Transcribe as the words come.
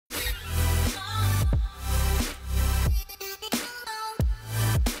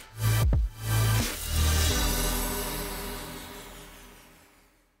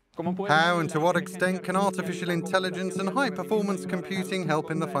How and to what extent can artificial intelligence and high-performance computing help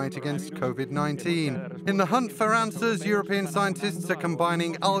in the fight against COVID-19? In the hunt for answers, European scientists are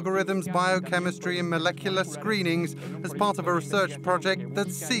combining algorithms, biochemistry and molecular screenings as part of a research project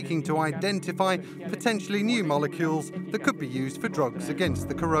that's seeking to identify potentially new molecules that could be used for drugs against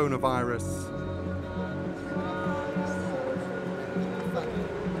the coronavirus.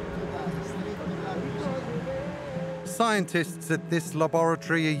 Scientists at this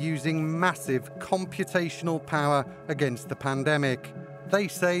laboratory are using massive computational power against the pandemic. They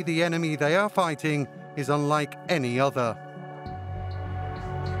say the enemy they are fighting is unlike any other.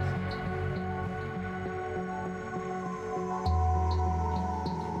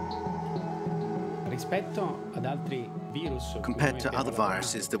 Compared to other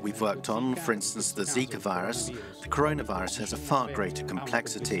viruses that we've worked on, for instance the Zika virus, the coronavirus has a far greater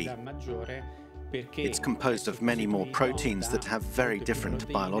complexity. It's composed of many more proteins that have very different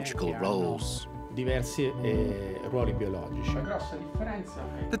biological roles. The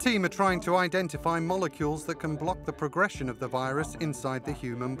team are trying to identify molecules that can block the progression of the virus inside the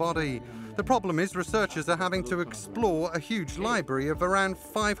human body. The problem is researchers are having to explore a huge library of around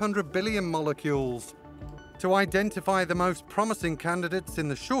 500 billion molecules. To identify the most promising candidates in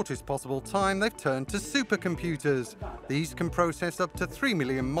the shortest possible time, they've turned to supercomputers. These can process up to 3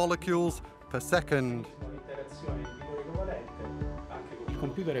 million molecules per second.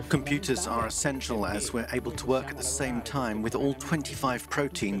 Computers are essential as we're able to work at the same time with all 25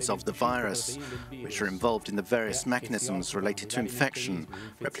 proteins of the virus, which are involved in the various mechanisms related to infection,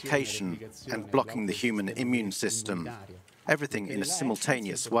 replication, and blocking the human immune system. Everything in a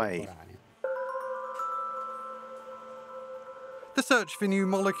simultaneous way. The search for new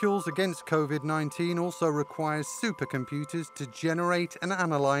molecules against COVID-19 also requires supercomputers to generate and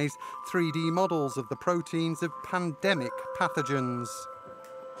analyze 3D models of the proteins of pandemic pathogens.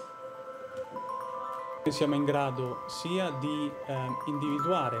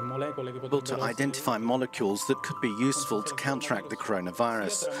 Able to identify molecules that could be useful to counteract the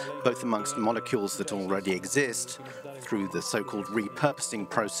coronavirus, both amongst molecules that already exist, through the so-called repurposing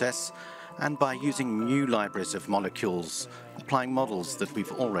process, and by using new libraries of molecules, applying models that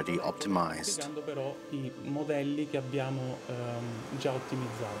we've already optimized.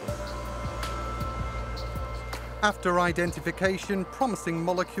 After identification, promising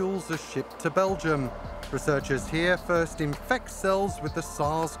molecules are shipped to Belgium. Researchers here first infect cells with the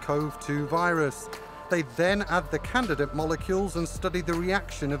SARS-CoV-2 virus. They then add the candidate molecules and study the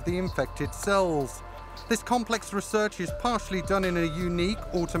reaction of the infected cells. This complex research is partially done in a unique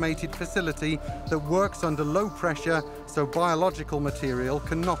automated facility that works under low pressure so biological material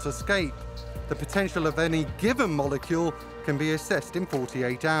cannot escape. The potential of any given molecule can be assessed in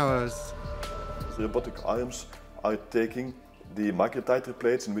 48 hours. The robotic arms are taking the microtiter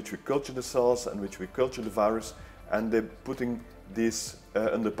plates in which we culture the cells and which we culture the virus, and they're putting these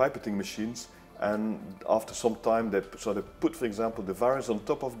under pipetting machines, and after some time they put, for example, the virus on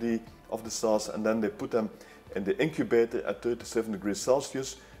top of the cells, and then they put them in the incubator at 37 degrees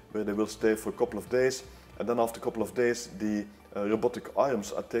Celsius, where they will stay for a couple of days, and then after a couple of days the robotic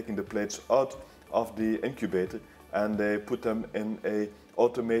arms are taking the plates out of the incubator and they put them in a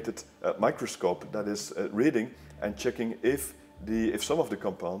automated microscope that is reading and checking if some of the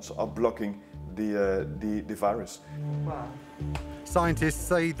compounds are blocking the virus. Wow. Scientists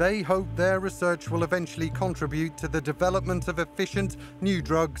say they hope their research will eventually contribute to the development of efficient new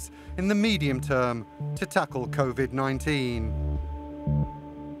drugs in the medium term to tackle COVID-19.